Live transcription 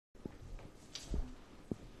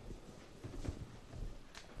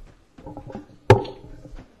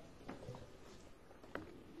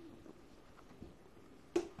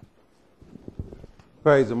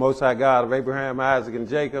Praise the Most High God of Abraham, Isaac, and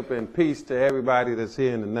Jacob, and peace to everybody that's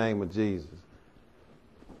here in the name of Jesus.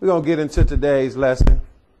 We're going to get into today's lesson.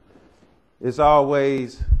 It's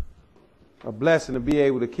always a blessing to be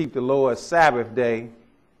able to keep the Lord's Sabbath day,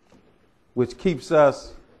 which keeps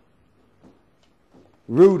us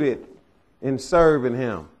rooted in serving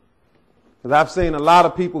Him. Because I've seen a lot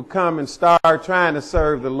of people come and start trying to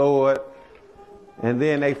serve the Lord, and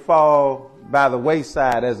then they fall by the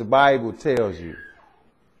wayside, as the Bible tells you.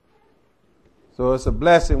 So it's a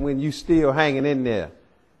blessing when you still hanging in there.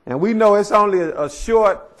 And we know it's only a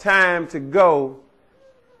short time to go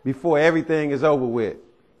before everything is over with.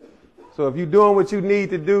 So if you're doing what you need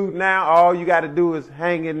to do now, all you got to do is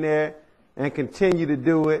hang in there and continue to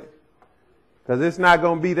do it, because it's not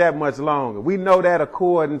going to be that much longer. We know that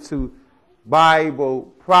according to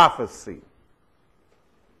Bible prophecy.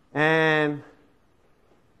 And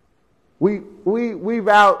we're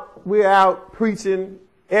out preaching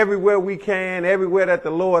everywhere we can, everywhere that the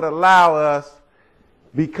Lord allow us,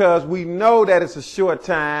 because we know that it's a short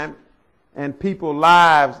time and people's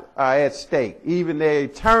lives are at stake. Even their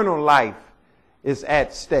eternal life is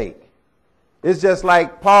at stake. It's just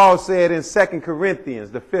like Paul said in 2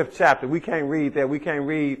 Corinthians, the 5th chapter. We can't read that. We can't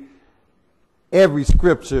read every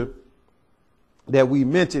scripture that we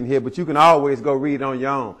mention here, but you can always go read on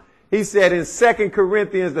your own. He said in 2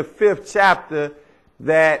 Corinthians, the 5th chapter,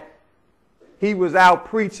 that he was out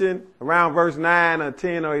preaching around verse 9 or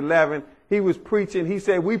 10 or 11. He was preaching. He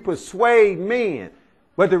said, we persuade men.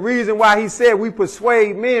 But the reason why he said we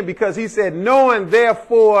persuade men, because he said, knowing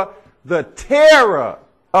therefore the terror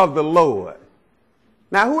of the Lord.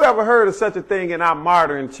 Now, who ever heard of such a thing in our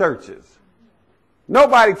modern churches?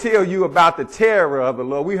 Nobody tell you about the terror of the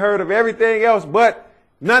Lord. We heard of everything else, but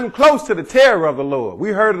nothing close to the terror of the Lord. We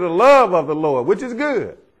heard of the love of the Lord, which is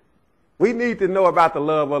good. We need to know about the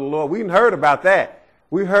love of the Lord. We heard about that.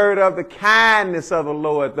 We heard of the kindness of the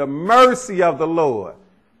Lord, the mercy of the Lord.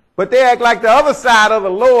 But they act like the other side of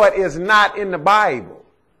the Lord is not in the Bible.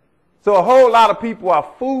 So a whole lot of people are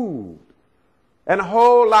fooled. And a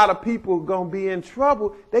whole lot of people are going to be in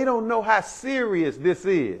trouble. They don't know how serious this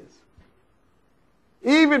is.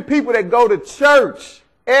 Even people that go to church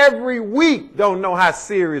every week don't know how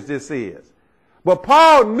serious this is. But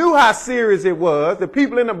Paul knew how serious it was. The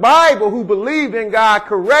people in the Bible who believed in God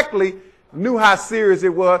correctly knew how serious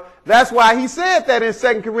it was. That's why he said that in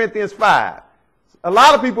 2 Corinthians 5. A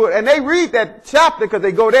lot of people, and they read that chapter because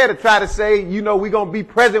they go there to try to say, you know, we're going to be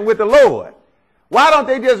present with the Lord. Why don't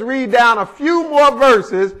they just read down a few more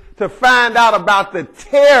verses to find out about the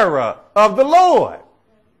terror of the Lord?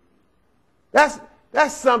 That's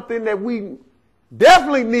something that we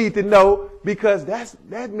definitely need to know, because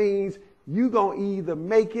that means you're going to either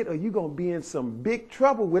make it or you're going to be in some big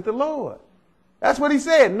trouble with the Lord. That's what he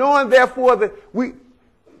said. Knowing therefore the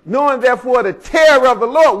terror of the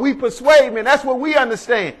Lord, we persuade men. That's what we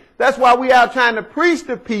understand. That's why we are trying to preach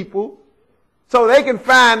to people so they can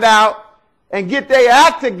find out and get their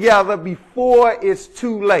act together before it's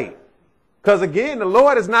too late. Because again, the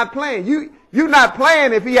Lord is not playing. You're not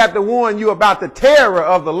playing if he had to warn you about the terror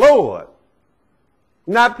of the Lord.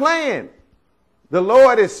 Not playing. The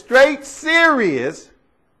Lord is straight serious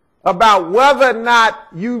about whether or not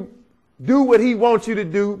you do what he wants you to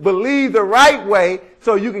do, believe the right way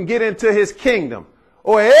so you can get into his kingdom.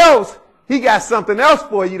 Or else he got something else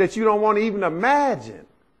for you that you don't want to even imagine.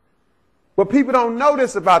 But people don't know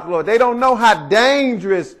this about the Lord. They don't know how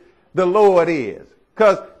dangerous the Lord is,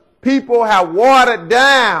 because people have watered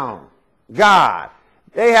down God.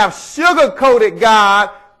 They have sugar-coated God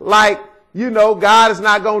like, you know, God is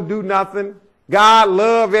not going to do nothing. God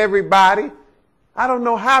love everybody. I don't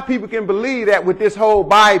know how people can believe that with this whole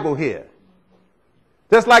Bible here.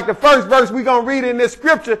 Just like the first verse we're going to read in this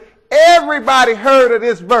scripture, everybody heard of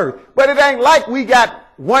this verse. But it ain't like we got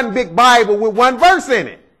one big Bible with one verse in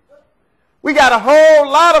it. We got a whole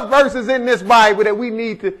lot of verses in this Bible that we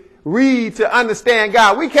need to read to understand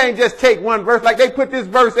God. We can't just take one verse like they put this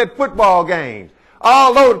verse at football games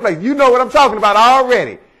all over the place. You know what I'm talking about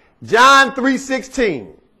already. John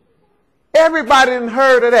 3:16. Everybody done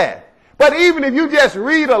heard of that. But even if you just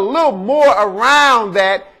read a little more around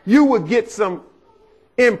that, you will get some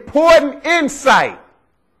important insight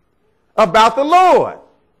about the Lord.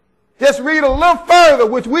 Just read a little further,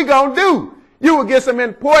 which we're going to do. You will get some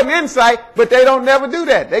important insight, but they don't never do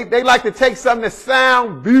that. They like to take something that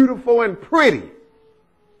sounds beautiful and pretty.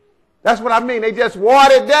 That's what I mean. They just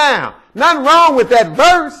water it down. Nothing wrong with that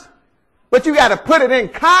verse, but you got to put it in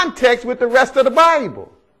context with the rest of the Bible.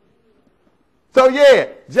 So yeah,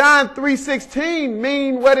 John 3:16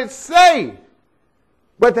 mean what it say.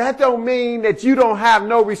 But that don't mean that you don't have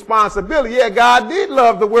no responsibility. Yeah, God did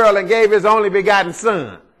love the world and gave his only begotten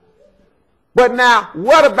son. But now,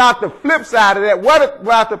 what about the flip side of that? What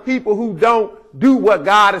about the people who don't do what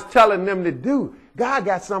God is telling them to do? God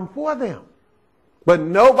got something for them. But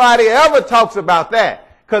nobody ever talks about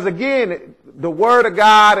that. Because again, the word of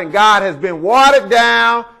God and God has been watered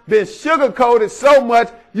down, been sugar-coated so much,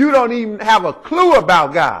 you don't even have a clue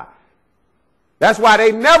about God. That's why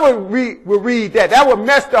they never will read that. That would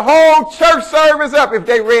mess the whole church service up if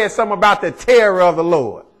they read something about the terror of the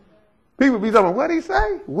Lord. People be saying, what did he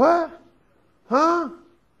say? What? Huh?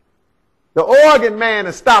 The organ man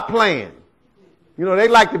has stopped playing. You know, they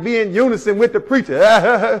like to be in unison with the preacher.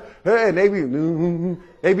 And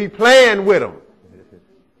they be playing with him.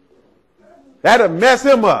 That'll mess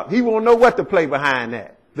him up. He won't know what to play behind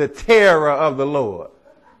that. The terror of the Lord.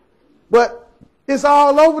 But it's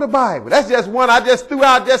all over the Bible. That's just one I just threw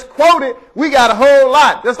out, just quoted. We got a whole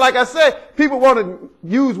lot. Just like I said, people want to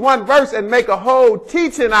use one verse and make a whole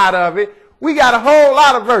teaching out of it. We got a whole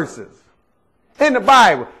lot of verses in the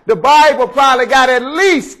Bible. The Bible probably got at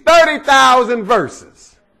least 30,000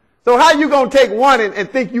 verses. So how you going to take one and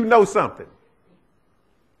think you know something?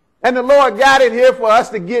 And the Lord got it here for us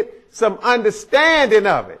to get some understanding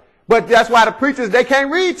of it. But that's why the preachers, they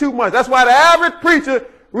can't read too much. That's why the average preacher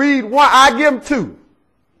read one. I give them two.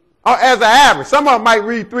 As an average. Some of them might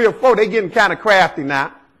read 3 or 4. They getting kind of crafty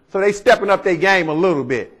now. So they stepping up their game a little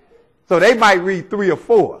bit. So they might read 3 or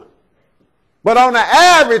 4. But on the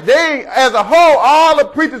average, they, as a whole, all the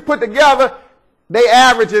preachers put together, they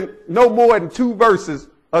averaging no more than 2 verses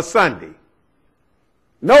a Sunday.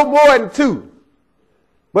 No more than 2.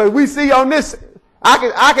 But we see on this,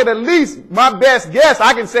 I can at least, my best guess,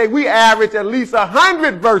 I can say we average at least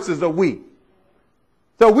 100 verses a week.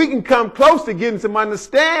 So we can come close to getting some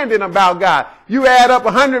understanding about God. You add up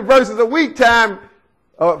 100 verses a week time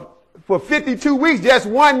for 52 weeks, just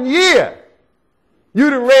 1 year.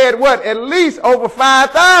 You'd have read what? At least over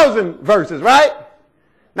 5,000 verses, right?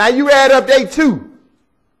 Now you add up day 2.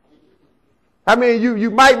 I mean,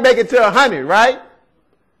 you might make it to 100, right?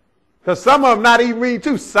 Because some of them not even read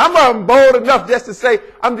 2. Some of them bold enough just to say,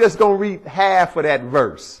 I'm just going to read half of that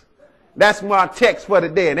verse. That's my text for the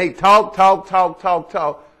day. And they talk.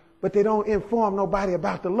 But they don't inform nobody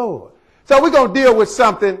about the Lord. So we're going to deal with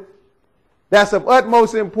something that's of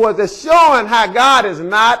utmost importance. That's showing how God is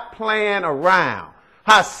not playing around.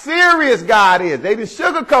 How serious God is. They just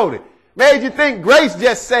sugarcoated. Made you think grace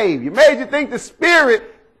just saved you. Made you think the Spirit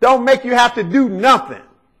don't make you have to do nothing.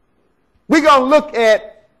 We're going to look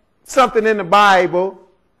at something in the Bible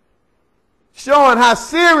showing how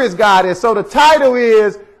serious God is. So the title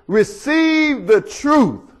is Receive the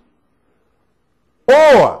Truth,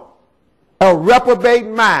 or a reprobate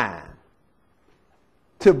mind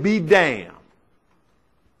to be damned.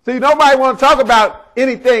 See, nobody want to talk about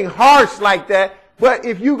anything harsh like that, but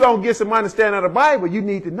if you're going to get some understanding of the Bible, you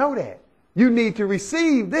need to know that. You need to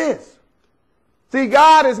receive this. See,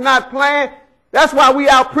 God is not playing. That's why we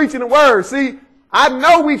out preaching the word. See, I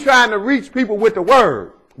know we trying to reach people with the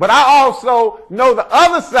word, but I also know the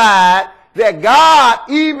other side, that God,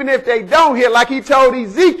 even if they don't hear, like he told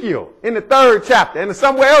Ezekiel in the 3rd chapter, and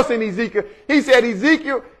somewhere else in Ezekiel, he said,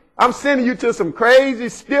 Ezekiel, I'm sending you to some crazy,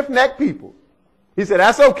 stiff-necked people. He said,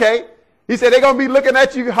 that's okay. He said, they're going to be looking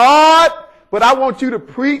at you hard, but I want you to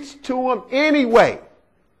preach to them anyway.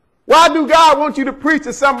 Why do God want you to preach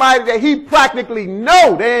to somebody that he practically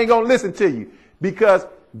know they ain't going to listen to you? Because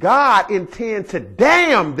God intends to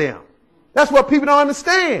damn them. That's what people don't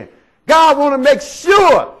understand. God want to make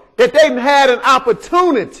sure that they've had an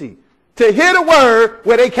opportunity to hear the word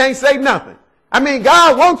where they can't say nothing. I mean,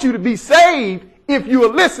 God wants you to be saved if you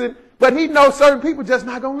will listen, but he knows certain people just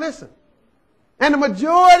not going to listen. And the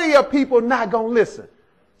majority of people not going to listen.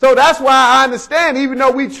 So that's why I understand, even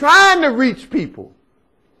though we're trying to reach people,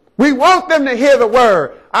 we want them to hear the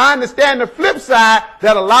word. I understand the flip side,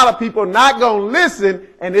 that a lot of people not going to listen,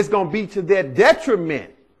 and it's going to be to their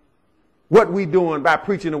detriment what we doing by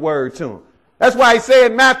preaching the word to them. That's why he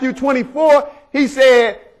said in Matthew 24, he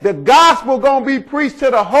said, the gospel going to be preached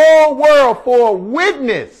to the whole world for a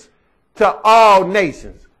witness to all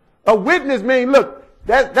nations. A witness means, look,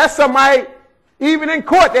 that's somebody, even in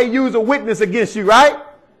court, they use a witness against you, right?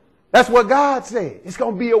 That's what God said. It's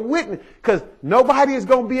going to be a witness, because nobody is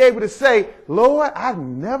going to be able to say, Lord, I've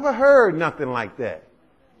never heard nothing like that.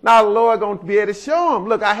 Now the Lord going to be able to show them,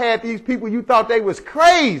 look, I had these people, you thought they was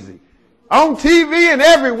crazy, on TV and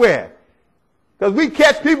everywhere. Because we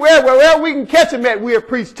catch people everywhere. Wherever we can catch them at, we'll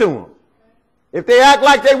preach to them. If they act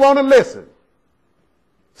like they want to listen.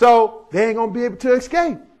 So they ain't going to be able to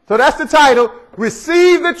escape. So that's the title,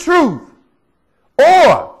 Receive the Truth,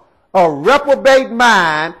 or a reprobate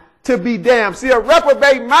mind to be damned. See, a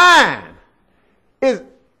reprobate mind is,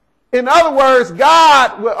 in other words,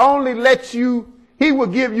 God will only let you, he will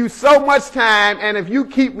give you so much time, and if you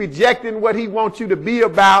keep rejecting what he wants you to be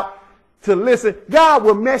about, to listen, God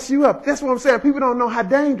will mess you up. That's what I'm saying. People don't know how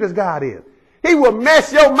dangerous God is. He will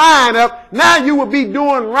mess your mind up. Now you will be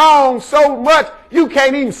doing wrong so much you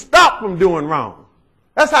can't even stop from doing wrong.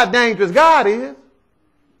 That's how dangerous God is.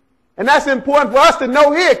 And that's important for us to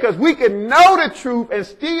know here, because we can know the truth and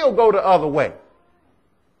still go the other way.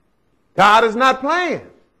 God is not playing.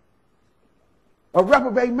 A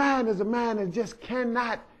reprobate mind is a mind that just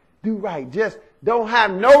cannot do right. Just don't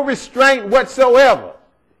have no restraint whatsoever.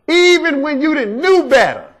 Even when you done knew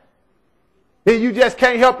better, then you just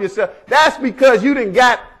can't help yourself. That's because you done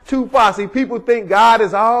got too far. See, people think God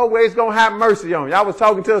is always going to have mercy on you. I was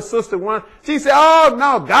talking to a sister once. She said, oh,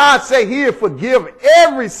 no, God say he'll forgive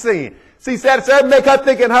every sin. See, that make her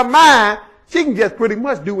think in her mind, she can just pretty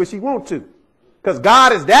much do what she wants to. Because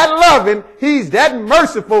God is that loving, he's that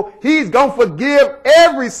merciful, he's going to forgive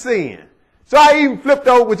every sin. So I even flipped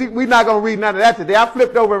over, which we're not going to read none of that today. I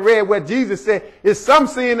flipped over and read what Jesus said is some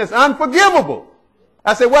sin that's unforgivable.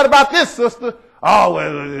 I said, what about this, sister? Oh,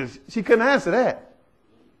 well, she couldn't answer that.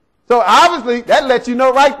 So obviously, that lets you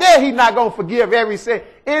know right there he's not going to forgive every sin.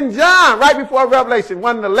 In John, right before Revelation,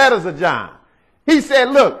 one of the letters of John, he said,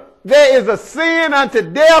 look, there is a sin unto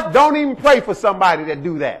death. Don't even pray for somebody that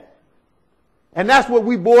do that. And that's what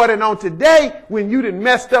we bordering on today when you done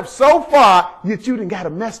messed up so far that you done got a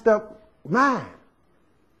messed up mind,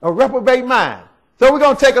 a reprobate mind. So we're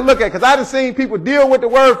going to take a look at it, because I done seen people deal with the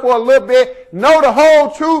word for a little bit, know the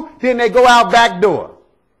whole truth, then they go out back door.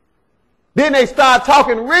 Then they start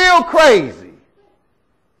talking real crazy.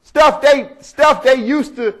 Stuff they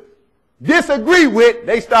used to disagree with,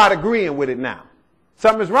 they start agreeing with it now.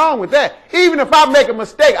 Something's wrong with that. Even if I make a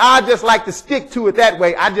mistake, I just like to stick to it that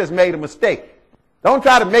way. I just made a mistake. Don't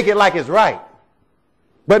try to make it like it's right.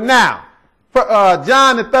 But now, for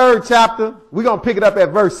John the 3rd chapter, we're going to pick it up at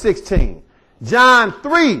verse 16. John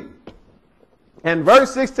 3 and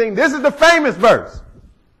verse 16. This is the famous verse.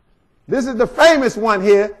 This is the famous one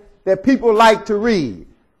here that people like to read.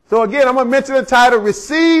 So again, I'm going to mention the title,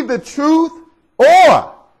 Receive the Truth,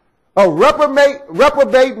 or a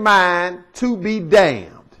reprobate mind to be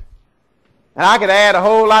damned. And I could add a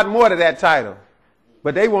whole lot more to that title,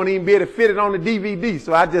 but they won't even be able to fit it on the DVD,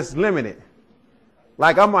 so I just limit it.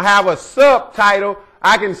 Like I'm going to have a subtitle.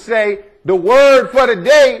 I can say, the word for the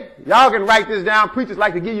day. Y'all can write this down. Preachers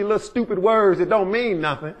like to give you little stupid words that don't mean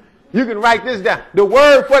nothing. You can write this down. The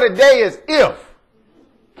word for the day is if.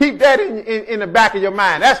 Keep that in the back of your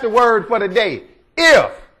mind. That's the word for the day.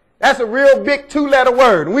 If. That's a real big 2-letter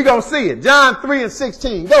word. And we're going to see it. John 3 and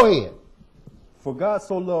 16. Go ahead. For God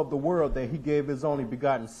so loved the world that he gave his only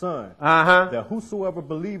begotten Son, that whosoever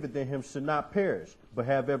believeth in him should not perish, but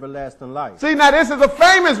have everlasting life. See, now this is a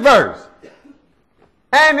famous verse.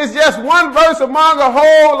 And it's just one verse among a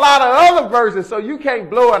whole lot of other verses, so you can't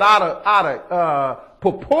blow it out of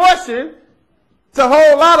proportion. It's a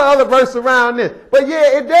whole lot of other verses around this. But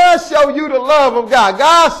yeah, it does show you the love of God.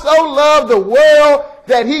 God so loved the world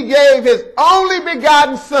that he gave his only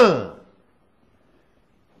begotten Son,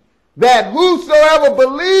 that whosoever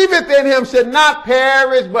believeth in him should not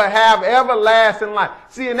perish but have everlasting life.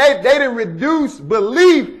 See, and they didn't reduce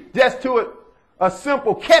belief just to a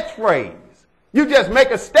simple catchphrase. You just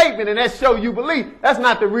make a statement and that shows you believe. That's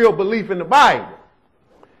not the real belief in the Bible.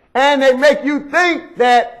 And they make you think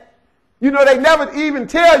that, you know, they never even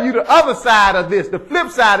tell you the other side of this, the flip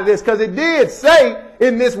side of this, because it did say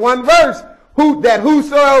in this one verse, that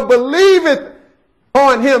whosoever believeth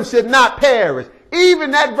on him should not perish.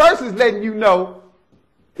 Even that verse is letting you know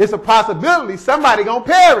it's a possibility somebody gonna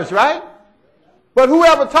perish, right? But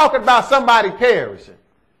whoever talking about somebody perishing?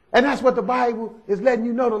 And that's what the Bible is letting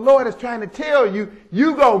you know. The Lord is trying to tell you,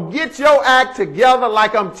 you gonna get your act together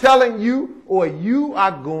like I'm telling you, or you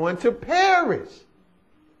are going to perish.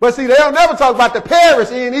 But see, they don't never talk about the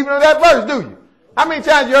perish in even of that verse, do you? How many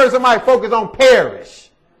times you heard somebody focus on perish?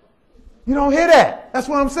 You don't hear that. That's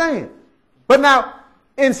what I'm saying. But now,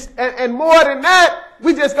 and more than that,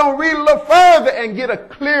 we just going to read a little further and get a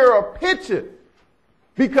clearer picture.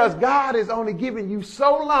 Because God is only giving you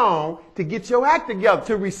so long to get your act together,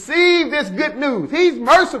 to receive this good news. He's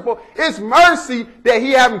merciful. It's mercy that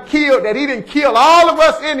he didn't kill all of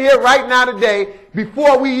us in here right now today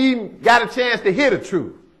before we even got a chance to hear the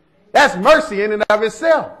truth. That's mercy in and of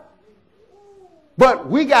itself. But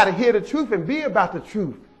we got to hear the truth and be about the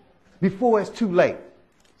truth before it's too late.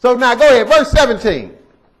 So now go ahead, verse 17.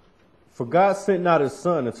 For God sent not his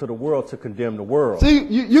son into the world to condemn the world. See,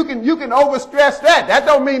 you can overstress that. That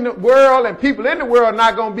don't mean the world and people in the world are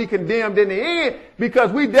not going to be condemned in the end,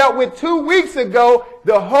 because we dealt with 2 weeks ago,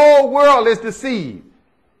 the whole world is deceived.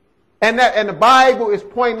 And the Bible is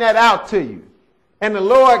pointing that out to you. And the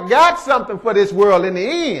Lord got something for this world in the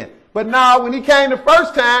end. But now when he came the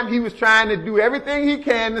first time, he was trying to do everything he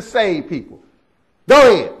can to save people. Go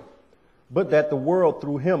ahead. But that the world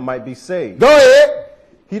through him might be saved. Go ahead.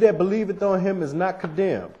 He that believeth on him is not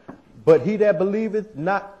condemned, but he that believeth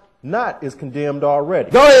not is condemned already.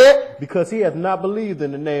 Go ahead. Because he hath not believed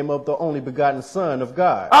in the name of the only begotten Son of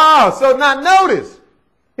God. Oh, so now notice.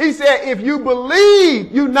 He said, if you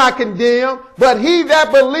believe, you're not condemned, but he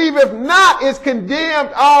that believeth not is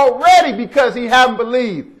condemned already, because he haven't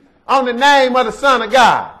believed on the name of the Son of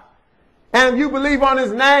God. And if you believe on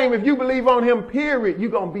his name, if you believe on him, period, you're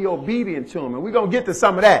going to be obedient to him. And we're going to get to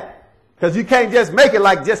some of that. Because you can't just make it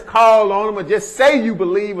like just call on him or just say you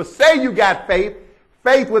believe or say you got faith.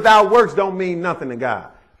 Faith without works don't mean nothing to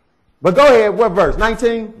God. But go ahead. What verse?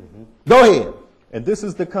 19? Mm-hmm. Go ahead. And this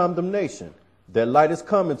is the condemnation, that light is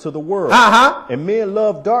come into the world. And men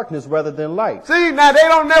love darkness rather than light. See, now they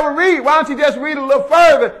don't never read. Why don't you just read a little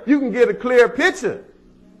further? You can get a clear picture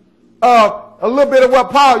of a little bit of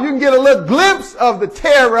what Paul, you can get a little glimpse of the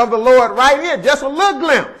terror of the Lord right here. Just a little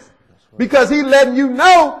glimpse. Because he's letting you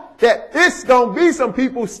know that it's going to be some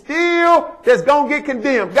people still that's going to get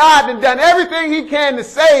condemned. God has done everything he can to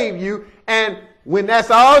save you. And when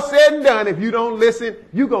that's all said and done, if you don't listen,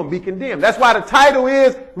 you're going to be condemned. That's why the title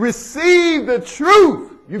is Receive the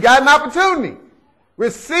Truth. You got an opportunity.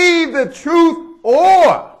 Receive the truth,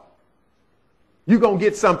 or you're going to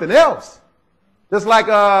get something else. Just like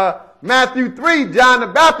Matthew 3, John the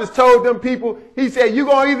Baptist told them people, he said, you're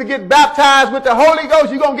going to either get baptized with the Holy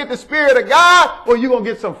Ghost, you're going to get the Spirit of God, or you're going to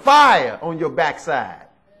get some fire on your backside.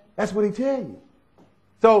 That's what he tell you.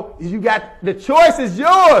 So you got, the choice is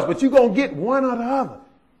yours, but you're going to get one or the other.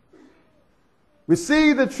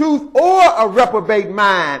 Receive the truth or a reprobate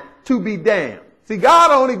mind to be damned. See, God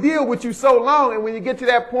only deal with you so long, and when you get to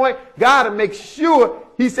that point, God will make sure,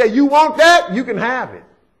 he said, you want that? You can have it.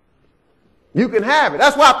 You can have it.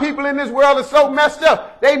 That's why people in this world are so messed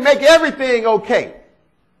up. They make everything okay.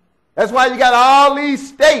 That's why you got all these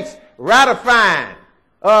states ratifying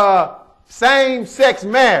same-sex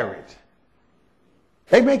marriage.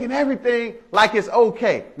 They making everything like it's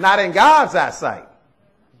okay. Not in God's eyesight.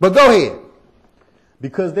 But go ahead.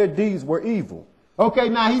 Because their deeds were evil. Okay,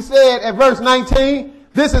 now he said at verse 19,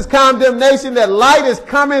 this is condemnation, that light is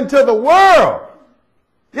come into the world.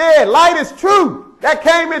 Yeah, light is truth. That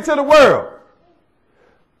came into the world.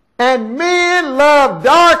 And men love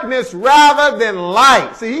darkness rather than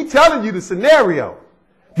light. See, he's telling you the scenario.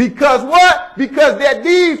 Because what? Because their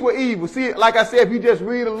deeds were evil. See, like I said, if you just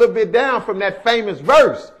read a little bit down from that famous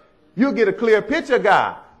verse, you'll get a clear picture of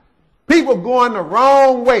God. People going the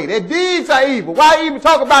wrong way. Their deeds are evil. Why even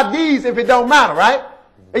talk about deeds if it don't matter, right?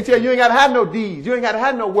 They tell you ain't got to have no deeds. You ain't got to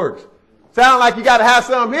have no works. Sound like you got to have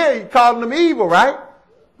something here. You calling them evil, right?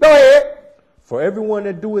 Go ahead. For everyone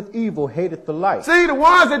that doeth evil hateth the light. See, the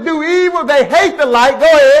ones that do evil, they hate the light. Go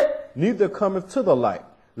ahead. Neither cometh to the light,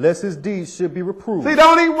 lest his deeds should be reproved. See,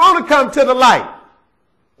 don't even want to come to the light.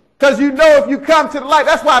 Because you know if you come to the light,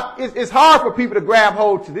 that's why it's hard for people to grab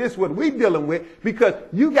hold to this, what we're dealing with, because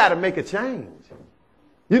you got to make a change.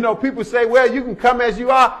 You know, people say, well, you can come as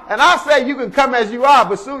you are. And I say you can come as you are,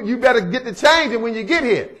 but soon you better get the change when you get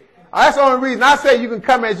here. That's the only reason I say you can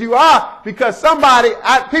come as you are, because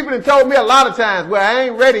people have told me a lot of times, well, I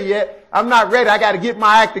ain't ready yet. I'm not ready. I got to get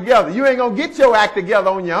my act together. You ain't going to get your act together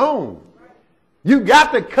on your own. You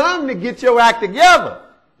got to come to get your act together,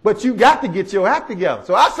 but you got to get your act together.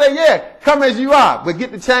 So I say, yeah, come as you are, but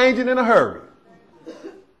get the changing in a hurry.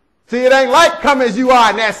 See, it ain't like come as you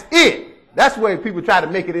are and that's it. That's where people try to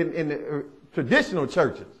make it in the traditional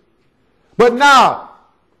churches. But now,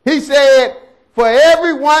 he said, for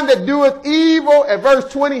everyone that doeth evil, at verse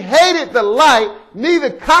 20, hated the light, neither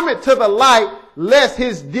cometh to the light, lest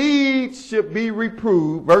his deeds should be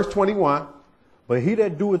reproved. Verse 21. But he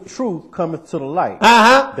that doeth truth cometh to the light,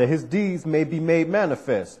 that his deeds may be made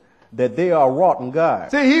manifest, that they are wrought in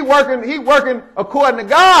God. See, he working according to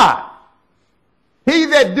God. He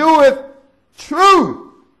that doeth truth.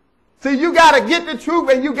 See, you got to get the truth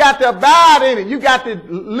and you got to abide in it. You got to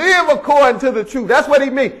live according to the truth. That's what he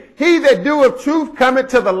means. He that doeth truth cometh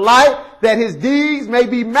to the light, that his deeds may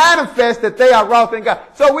be manifest, that they are wrought in God.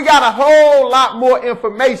 So we got a whole lot more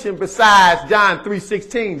information besides John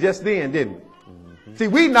 3:16 just then, didn't we? Mm-hmm. See,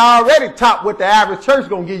 we already taught what the average church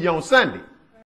going to give you on Sunday.